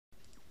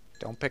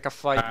Don't pick a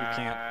fight you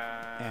can't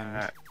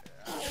end.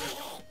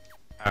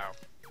 Oh.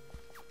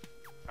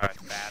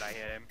 That's bad, I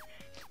hit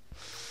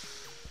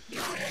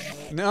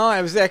him. No,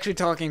 I was actually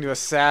talking to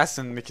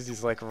Assassin because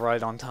he's like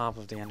right on top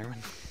of the Enderman.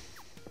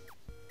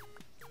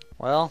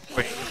 Well,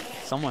 Wait,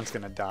 someone's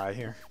gonna die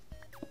here.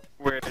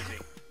 where is he?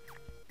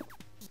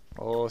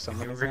 Oh,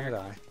 somebody's gonna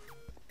die.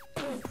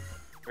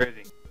 Where is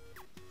he?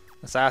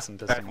 Assassin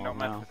pissed him off Don't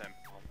mess now. with him.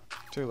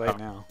 Too late Oh.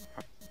 now.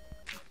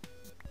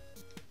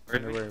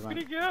 Where's Wonder he? where he Where'd went.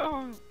 he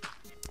go?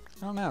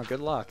 I don't know, good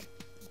luck.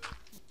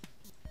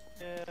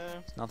 Yeah.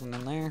 There's nothing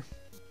in there.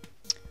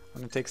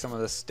 I'm gonna take some of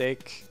the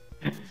steak.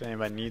 If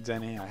anybody needs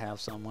any, I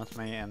have some with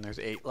me, and there's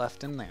 8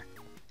 left in there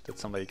that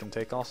somebody can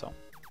take also.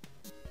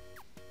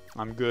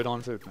 I'm good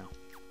on food now.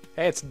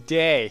 Hey, it's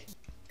day!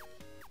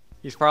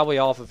 He's probably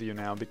off of you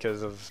now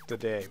because of the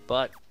day,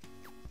 but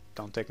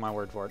don't take my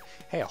word for it.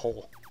 Hey, a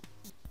hole.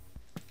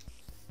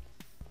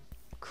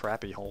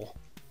 Crappy hole.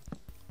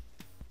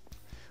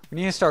 We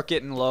need to start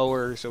getting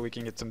lower so we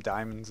can get some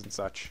diamonds and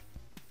such.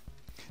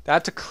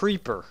 That's a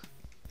creeper.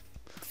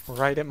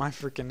 Right at my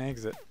freaking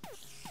exit.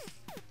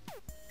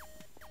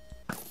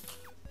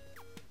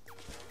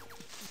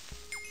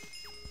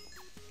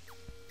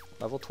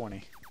 Level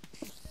 20.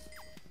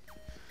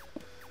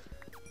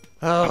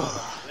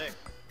 Oh.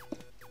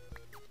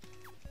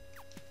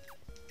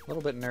 A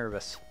little bit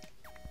nervous.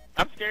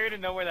 I'm scared to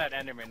know where that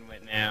Enderman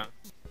went now.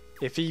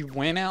 If he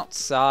went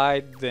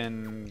outside,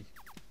 then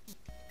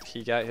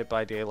he got hit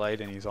by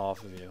daylight and he's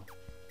off of you.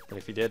 But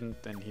if he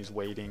didn't, then he's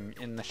waiting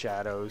in the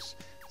shadows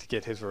to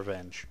get his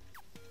revenge.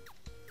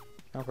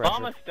 No pressure.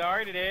 Llama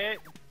started it.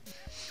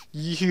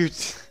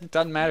 It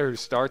doesn't matter who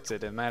starts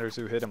it, it matters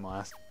who hit him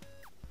last.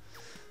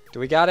 Do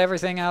we got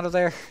everything out of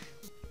there?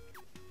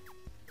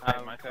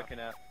 I'm cooking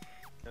up.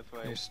 That's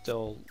why. You're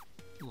still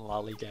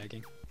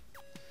lollygagging.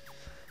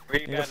 Where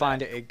you Need to got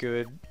find that? a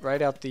good,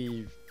 right out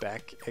the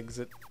back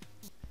exit,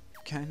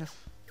 kind of.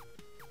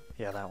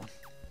 Yeah, that one.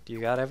 Do you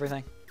got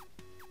everything?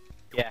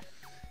 Yeah.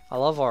 I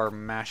love our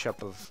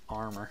mashup of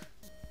armor.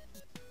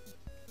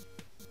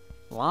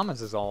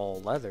 Llama's is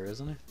all leather,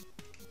 isn't it?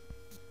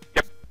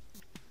 Yep.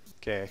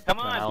 Okay. Come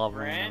then on, I love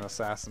Brent. running an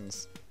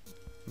assassin's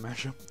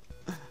mashup.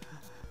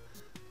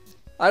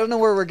 I don't know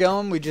where we're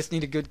going. We just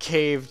need a good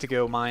cave to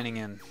go mining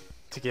in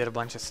to get a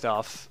bunch of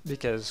stuff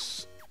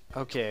because,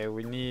 okay,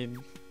 we need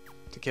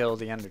to kill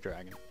the Ender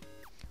Dragon.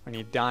 We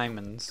need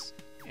diamonds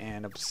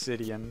and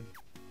obsidian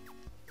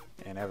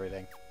and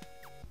everything.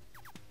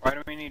 Why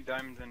do we need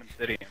diamonds and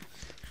obsidian?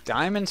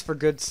 Diamonds for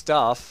good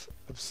stuff.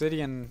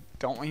 Obsidian,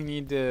 don't we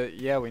need to...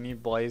 Yeah, we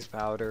need blaze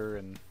powder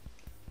and...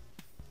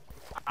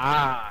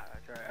 Ah,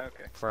 that's right.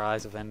 Okay. for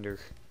Eyes of Ender.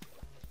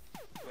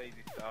 Lazy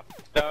stuff.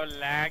 So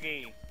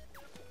laggy.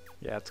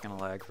 Yeah, it's gonna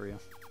lag for you.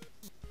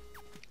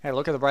 Hey,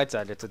 look at the bright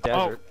side. It's a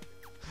desert.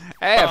 Oh.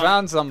 Hey, I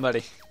found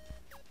somebody.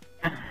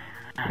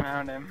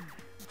 Found him.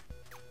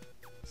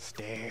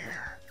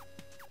 Stare.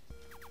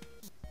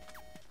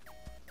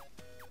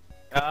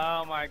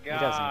 Oh my god. He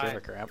doesn't give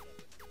a crap.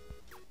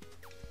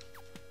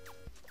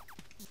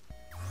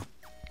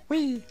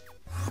 Whee!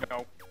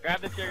 No.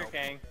 Grab the sugar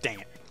cane. Dang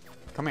it.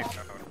 Come here.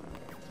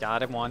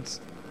 Got him once.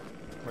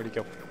 Where'd he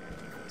go?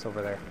 It's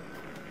over there.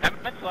 How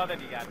much love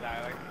have you got,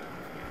 Tyler?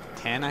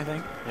 10, I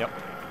think? Yep.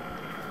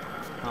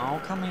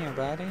 Oh, come here,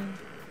 buddy.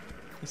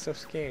 He's so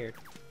scared.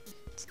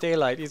 It's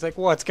daylight. He's like,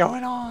 what's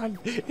going on?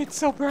 It's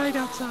so bright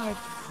outside.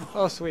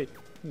 Oh, sweet.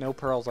 No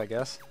pearls, I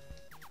guess.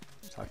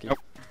 Sucky. Nope.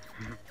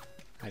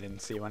 I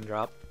didn't see one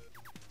drop.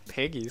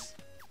 Piggies.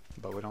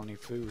 But we don't need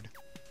food.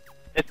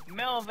 It's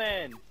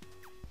Melvin!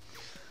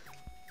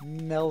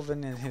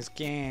 Melvin and his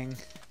gang.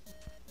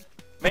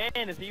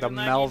 Man, is he The even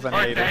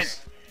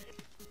Melvinators.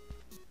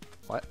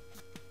 What?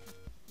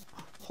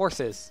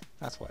 Horses.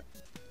 That's what.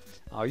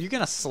 Oh, you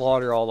gonna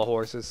slaughter all the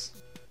horses?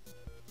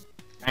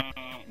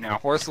 No.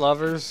 Horse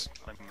lovers,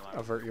 Let me lie.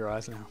 avert your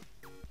eyes now.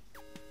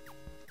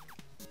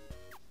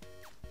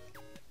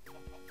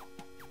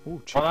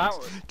 Ooh, chickens. Well, that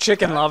was...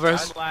 Chicken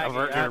lovers, I'd lag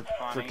avert it, your that's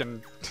funny.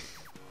 freaking...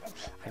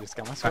 I just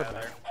got my sword back.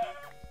 Tyler.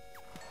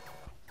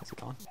 Is it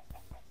gone?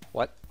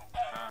 What?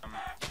 Um,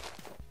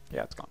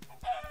 Yeah, it's gone.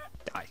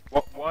 Die.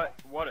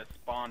 what a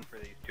spawn for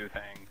these two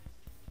things.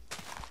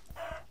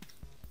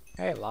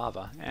 Hey,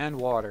 lava and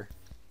water.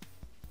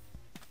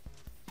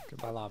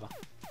 Goodbye, lava.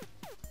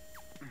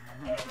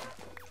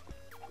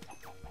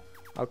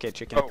 Okay,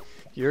 chicken. Oh.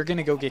 You're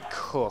gonna go get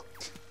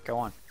cooked. Go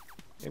on.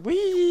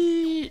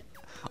 Whee!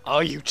 Oh,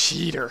 you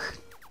cheater.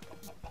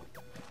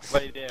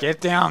 What you do?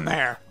 Get down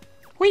there.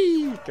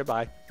 Whee!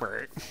 Goodbye.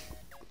 Brr.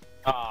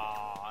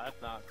 Aw,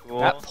 that's not cool.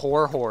 That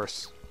poor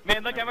horse.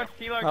 Man, look how much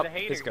T-Lar's Oh, a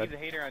hater. he's good. He's a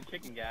hater on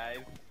chicken, guys.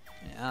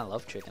 Yeah, I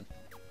love chicken.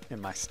 In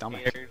my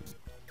stomach. Haters.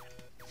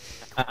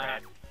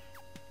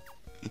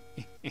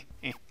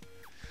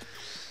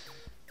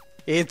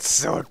 It's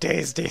so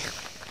tasty.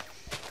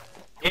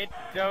 It's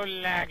so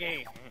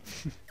laggy.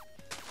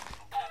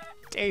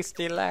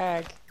 Tasty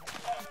lag.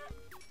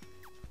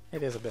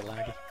 It is a bit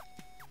laggy.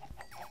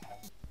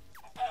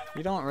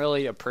 You don't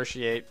really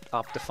appreciate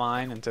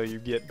Optifine until you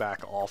get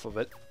back off of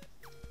it.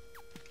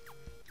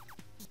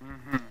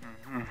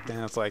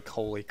 and it's like,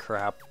 holy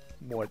crap,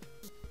 what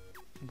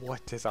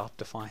is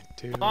Optifine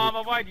do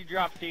Llama, why'd you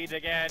drop seeds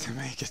again? to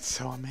make it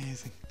so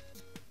amazing?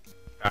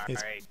 He's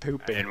Sorry,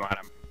 pooping. I didn't want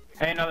him.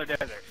 Hey, another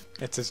desert.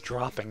 It's his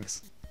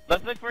droppings.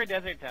 Let's look for a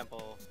desert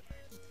temple.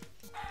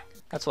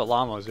 That's what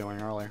Llama was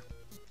doing earlier.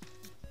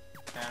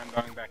 And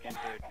I'm going back into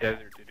the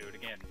desert to do it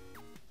again.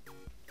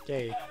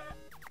 Yay.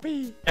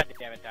 Whee! God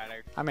damn it,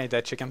 Tyler. I made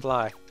that chicken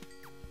fly.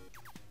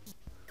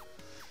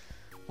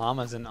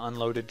 Llama's in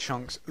unloaded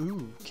chunks.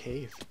 Ooh,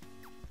 cave.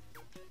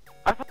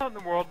 I thought the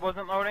world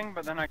wasn't loading,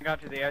 but then I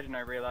got to the edge and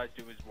I realized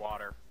it was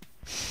water.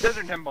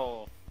 Desert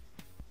temple.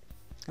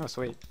 Oh,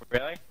 sweet.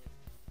 Really?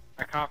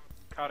 I caught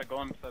a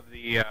glimpse of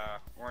the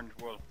orange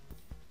wool.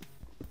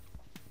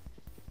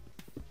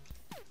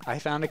 I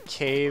found a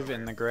cave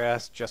in the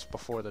grass just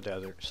before the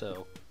desert,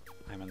 so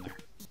I'm in there.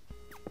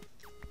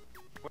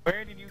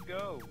 Where did you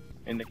go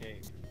in the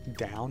cave?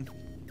 Down.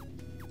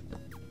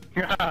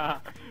 I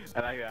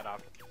like that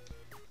option.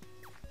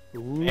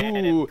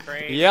 Ooh.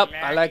 crazy Yep,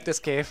 I laggy. like this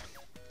cave.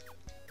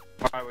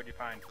 Why would you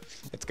find?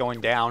 It's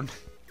going down.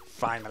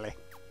 Finally.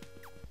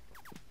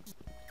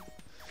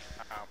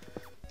 Uh-oh.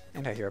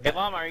 And I hear a Hey, bat.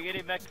 Llama, are you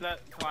getting back to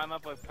that climb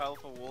up with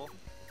colorful wool?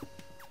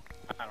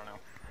 I don't know.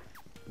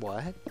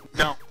 What?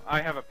 No,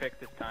 I have a pick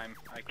this time.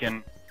 I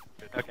can.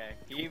 Okay.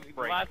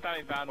 Last time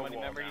he found one, the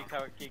wall remember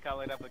down. he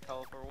colored up with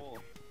colorful wool.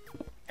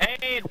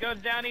 Hey, it goes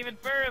down even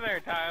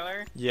further,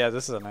 Tyler. Yeah,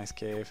 this is a nice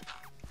cave.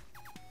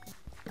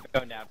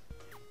 Going down.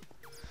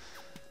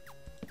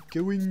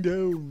 Going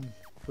down.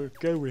 We're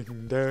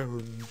going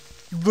down.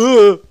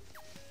 Buh!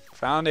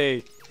 Found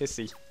a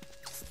hissy.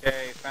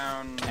 Okay,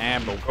 found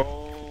Amble.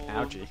 gold.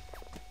 Ouchie.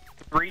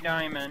 3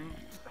 diamonds.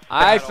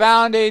 I saddle.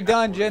 found a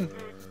dungeon.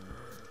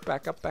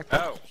 Back up, back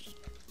up.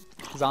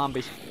 Oh.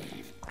 Zombie.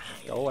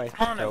 Go away.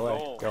 Ton of Go away.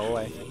 gold. Go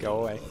away. Go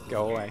away.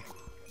 Go away.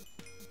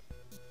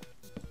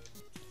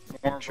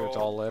 More Make sure it's gold,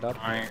 all lit up.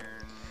 Iron.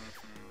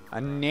 A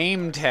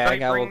name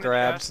tag I I will bring the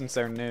grab chest? since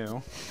they're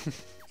new.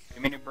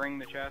 You mean to bring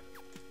the chest?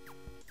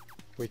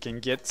 We can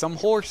get some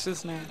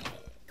horses now.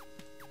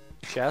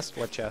 Chest?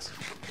 What chest?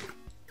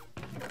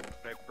 Should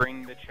I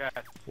bring the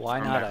chest? Why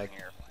from not? down I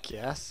here?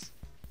 guess.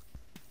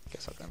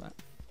 Guess I'll grab that.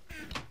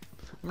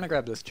 I'm gonna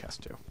grab this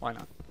chest too. Why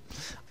not?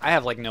 I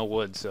have like no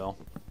wood, so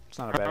it's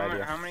not a bad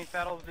idea. How many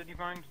saddles did you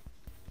find?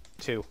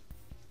 2.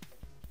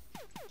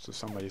 So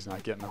somebody's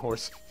not getting a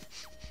horse.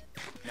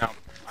 No,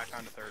 I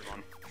found a 3rd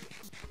one.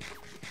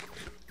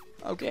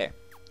 Okay.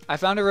 I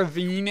found a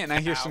ravine and I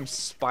hear Ow. some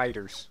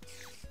spiders.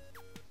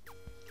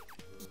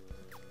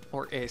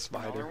 Or a Another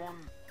spider. one?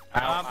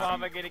 I'm I'm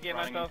gonna get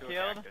running myself into a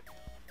killed. cactus.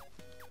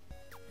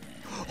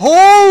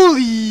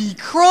 Holy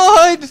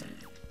crud!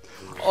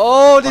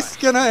 Oh, this is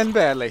gonna end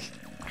badly.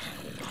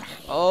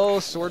 Oh,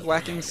 sword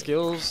whacking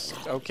skills.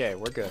 Okay,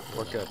 we're good.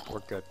 We're good. We're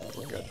good.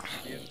 We're good.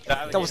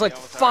 That was like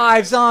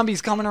 5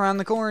 zombies coming around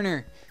the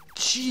corner.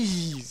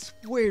 Jeez,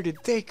 where did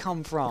they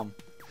come from?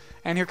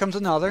 And here comes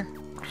another.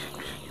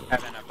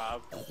 Heaven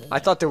above. I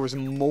thought there was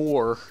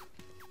more,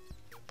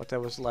 but that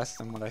was less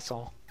than what I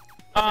saw.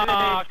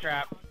 Oh,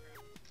 crap.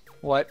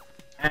 What?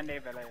 And a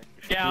village.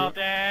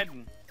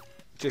 Skeleton!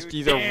 Just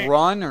You either dick.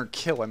 run or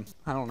kill him.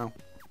 I don't know.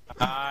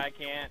 I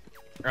can't.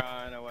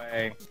 Run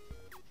away.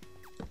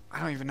 I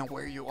don't even know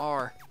where you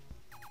are.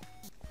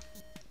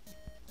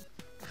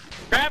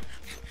 Crap!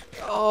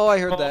 Oh, I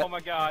heard Oh that. my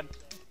god.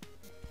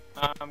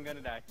 I'm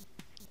gonna die.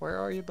 Where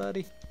are you,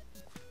 buddy?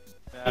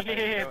 I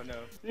don't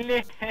know.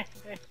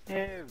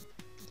 Live.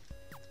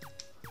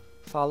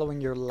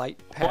 Following your light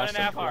path.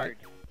 1.5 of light. heart.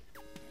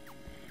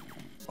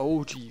 Oh,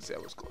 jeez,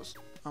 that was close.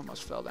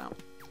 Almost fell down.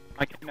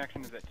 My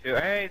connection is at 2.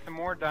 Hey, some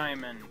more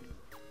diamonds.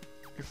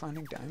 You're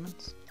finding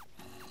diamonds?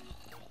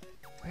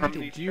 Where From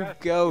did these you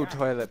chests, go, yeah.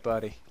 toilet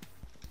buddy?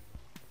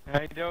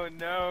 I don't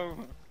know.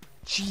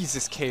 Jeez,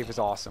 this cave is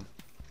awesome.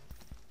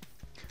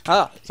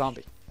 Ah,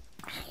 zombie.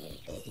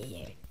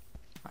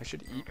 I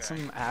should eat Okay.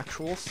 some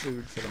actual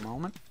food for the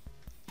moment.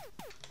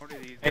 What are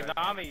these Hey guys?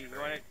 zombie,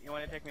 you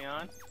wanna take me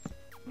on?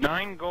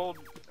 9 gold,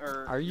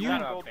 or... Are you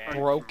 9 gold for-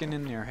 broken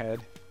in your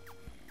head?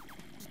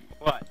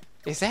 What?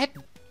 Is that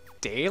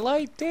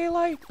daylight?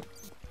 Daylight?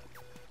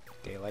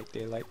 Daylight,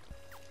 daylight.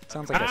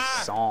 Sounds like a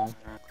song.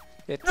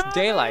 It's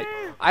daylight.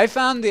 I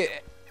found the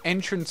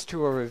entrance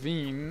to a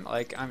ravine.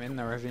 Like, I'm in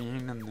the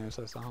ravine and there's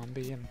a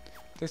zombie and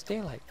there's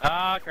daylight.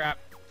 Ah, crap.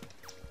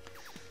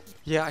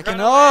 Yeah, I can.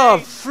 Run Oh,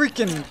 away!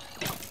 freaking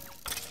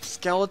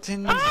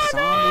skeletons, Oh,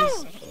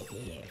 zombies.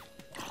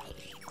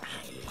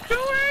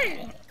 Go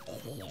away!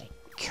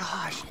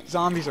 Gosh,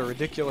 zombies are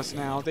ridiculous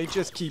now. They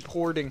just keep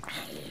hoarding.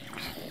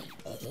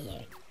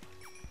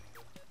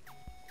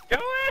 Go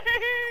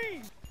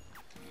away!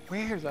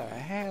 Where the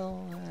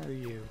hell are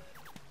you?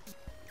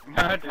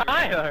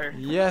 Tyler!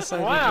 Yes, I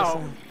Wow.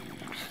 did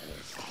the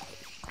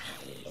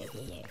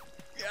same.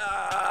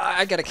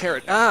 I got a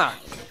carrot. Ah!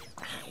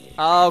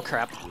 Oh,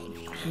 crap.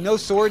 No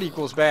sword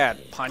equals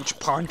bad. Punch,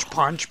 punch,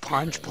 punch,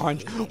 punch,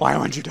 punch. Why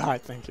won't you die?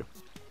 Thank you.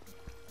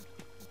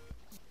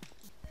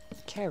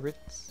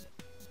 Carrots.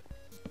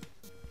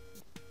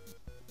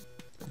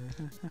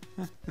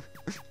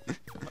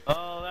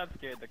 Oh, that's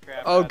good. the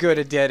crap Oh, out good,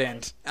 a dead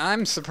end.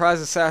 I'm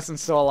surprised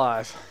Assassin's still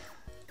alive.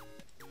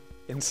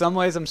 In some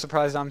ways, I'm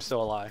surprised I'm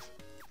still alive.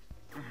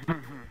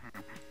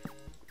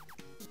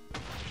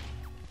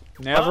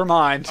 Never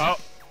mind. Oh.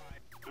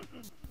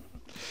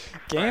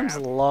 Games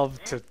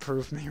love to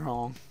prove me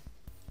wrong.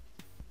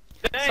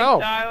 Thanks, So,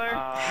 Tyler.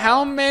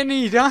 How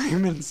many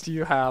diamonds do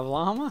you have,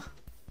 Llama?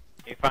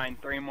 You find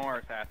 3 more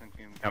assassins,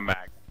 you can come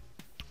back.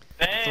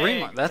 Thanks, 3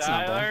 more? That's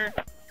Tyler.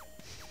 not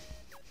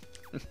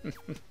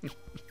bad.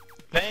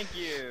 Thank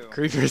you.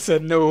 Creeper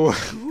said no.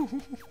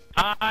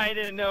 I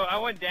didn't know. I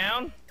went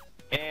down,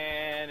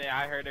 and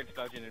I heard an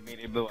explosion and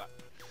immediately blew up.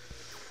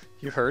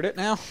 You heard it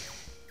now?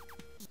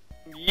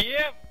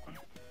 Yep.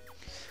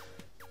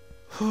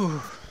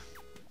 Whew.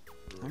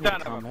 I'm Son gonna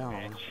of calm a down.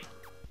 bitch.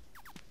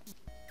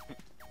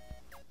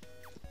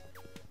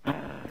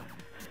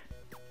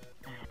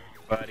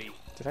 Buddy.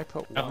 Did I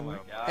put Oh one? my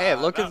god. Hey,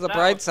 look at the That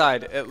bright was-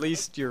 side. At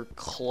least you're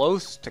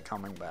close to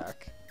coming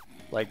back.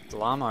 Like,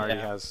 Llama already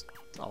Yeah. has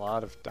a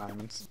lot of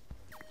diamonds.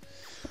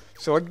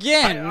 So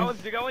again... I was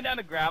going down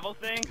the gravel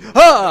thing.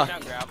 Ah! Going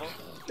down gravel.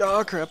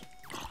 Oh, crap.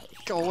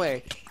 Go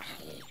away.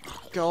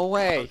 Go I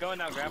away. was going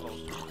down gravel.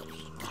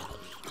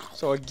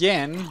 So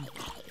again,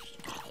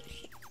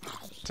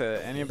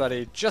 to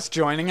anybody just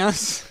joining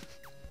us,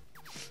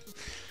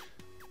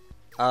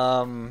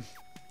 playing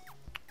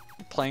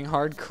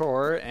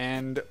hardcore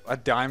and a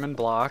diamond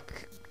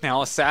block.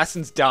 Now,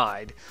 Assassin's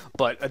died,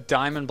 but a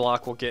diamond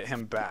block will get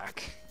him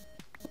back.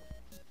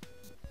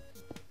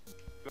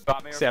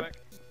 Got me real Except,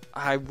 quick.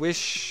 I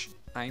wish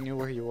I knew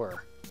where you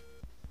were.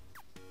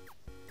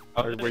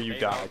 Oh, or where you I'm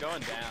died.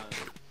 going down.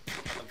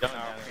 I'm going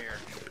down here.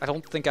 I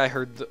don't think I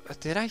heard the...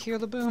 Did I hear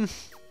the boom?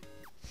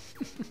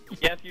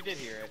 Yes, you did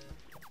hear it.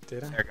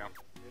 Did I? There you go.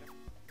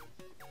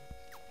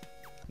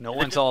 No Is it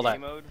one just saw that.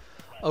 game mode?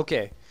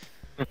 Okay.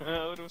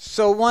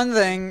 So one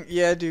thing,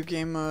 yeah, do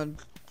game mode,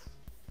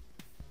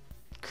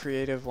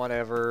 creative,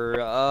 whatever.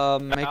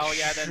 Make Oh,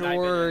 yeah, then I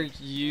sure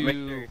didn't. you Make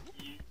sure.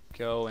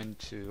 go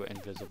into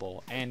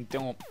invisible and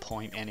don't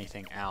point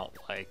anything out.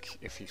 Like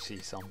if you see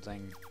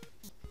something,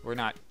 we're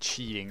not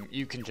cheating.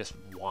 You can just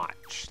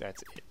watch.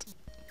 That's it.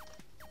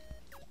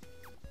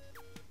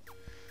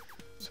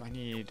 So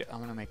I'm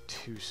gonna make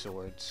 2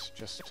 swords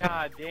just to,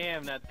 God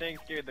damn, that thing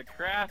scared the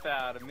crap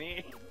out of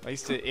me. at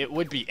least it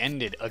would be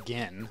ended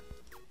again.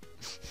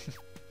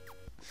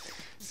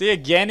 See,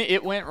 again,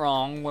 it went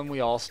wrong when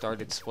we all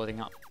started splitting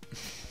up.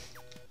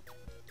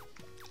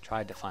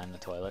 Tried to find the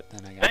toilet,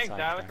 then I got Thanks,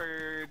 Tyler, sidetracked.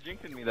 for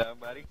jinxing me, though,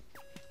 buddy.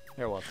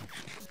 You're welcome.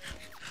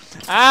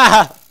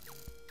 Ah!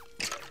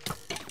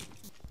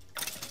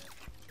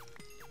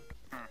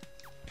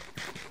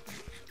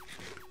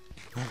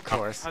 Of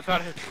course. I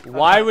thought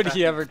Why would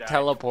he that ever died.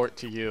 teleport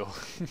to you?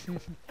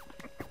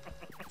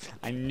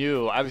 I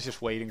knew. I was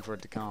just waiting for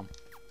it to come.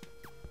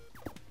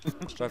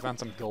 So I found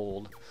some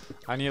gold.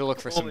 I need to look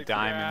for some Holy crap,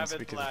 diamonds it's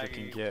because we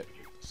can laggy. get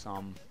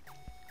some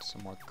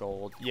more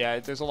gold. Yeah,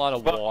 there's a lot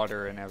of Well-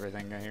 water and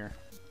everything here.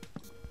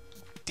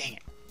 Dang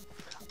it.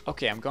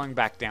 Okay, I'm going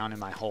back down in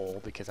my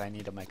hole because I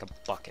need to make a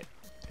bucket.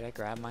 Did I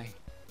grab my...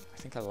 I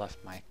think I left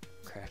my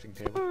crafting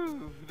table.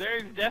 Ooh,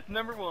 there's death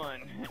number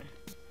 1.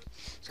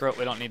 Screw it,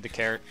 we don't need the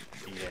carrot.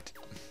 Eat it.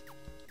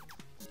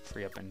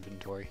 Free up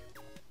inventory.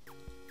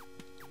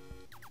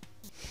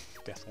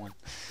 Death 1.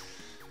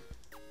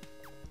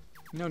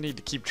 No need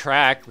to keep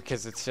track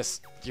because it's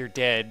just you're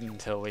dead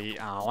until we.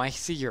 Oh, I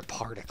see your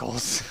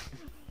particles.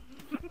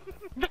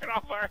 They're all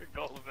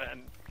particles,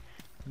 then.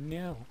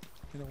 No,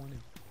 I don't want to.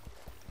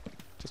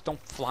 Just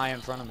don't fly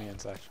in front of me and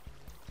such.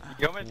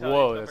 You want me to tell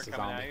Whoa, you if that's stuff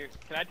a are coming zombie. at you?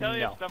 Can I tell you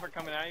No. if stuff are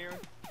coming at you?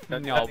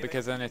 Don't No, tell me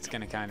because then it's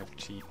gonna kind of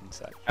cheat and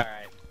such.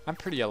 Alright. I'm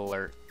pretty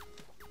alert.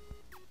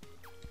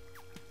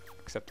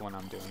 Except when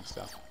I'm doing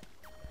stuff.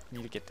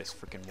 Need to get this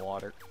freaking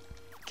water.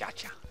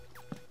 Gotcha.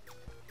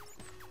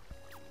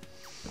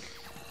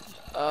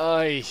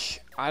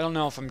 I don't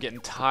know if I'm getting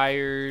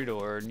tired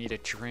or need a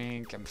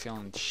drink. I'm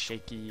feeling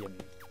shaky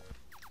and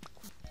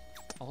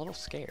a little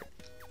scared.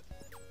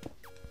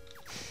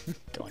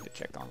 Going to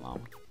check on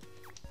Llama.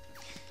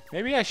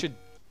 Maybe I should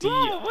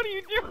Whoa, what are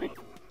you doing?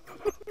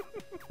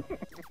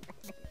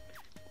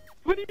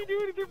 What are you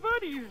doing with your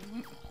buddies?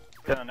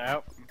 Done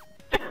out.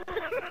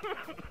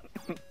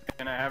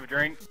 Can I have a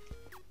drink?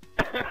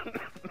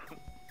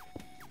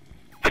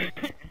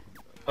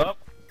 Oh,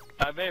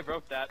 I may have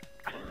broke that.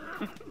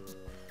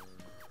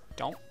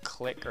 Don't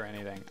click or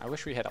anything. I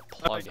wish we had a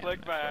plug-in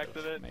clicked by that would've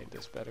accident. made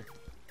this better.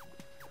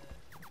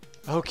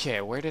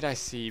 Okay, where did I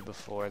see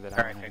before that I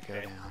Alright, wanted to go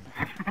fix it.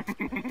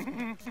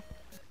 down?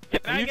 Can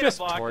Are I you get just a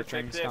block to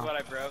torturing fix it, stuff? what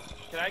I broke?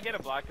 Can I get a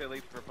block to at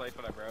least replace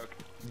what I broke?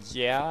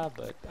 Yeah,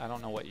 but I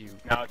don't know what you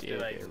No, it's too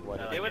did late. or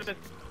what It it would is. have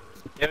just,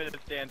 it would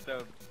have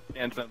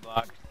sandstone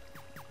block.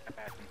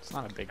 It's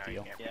not a big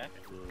deal. Yeah.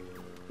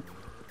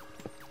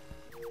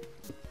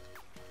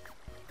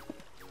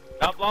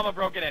 Oh, Llama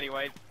broke it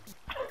anyways.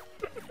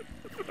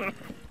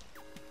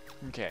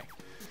 Okay.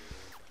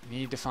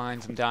 Need to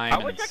find some I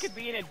diamonds. wish I could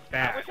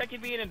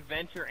be an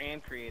adventure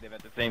and creative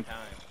at the same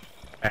time.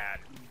 Bad.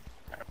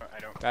 I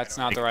don't. That's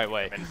not the right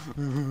way.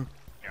 No.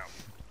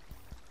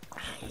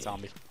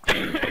 zombie.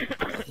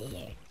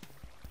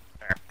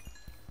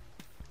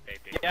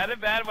 Yeah, too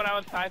bad when I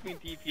was typing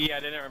TP, I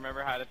didn't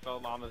remember how to spell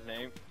Llama's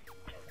name.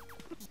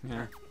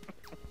 Yeah.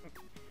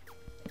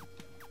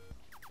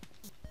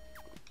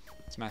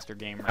 It's Master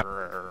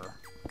Gamer.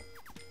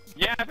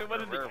 Yeah, if it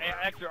wasn't the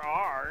extra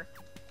R.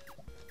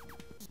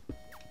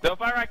 So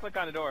if I right click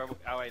on the door,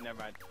 oh wait, never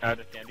mind. I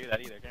just can't do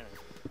that either, can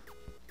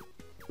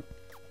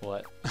I?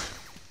 What?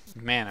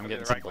 Man, I'm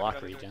getting some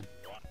block regen.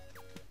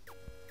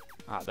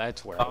 Ah,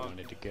 that's where I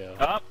wanted to go.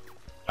 Up.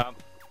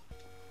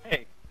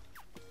 Hey.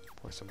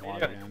 Pour some What are you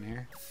water doing? down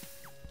here.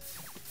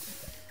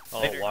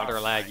 Oh, Later. water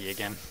Oh, laggy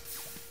again.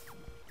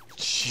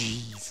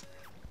 Jeez.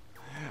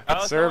 Oh, it's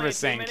only 2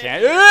 Servicing minutes.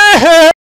 can't.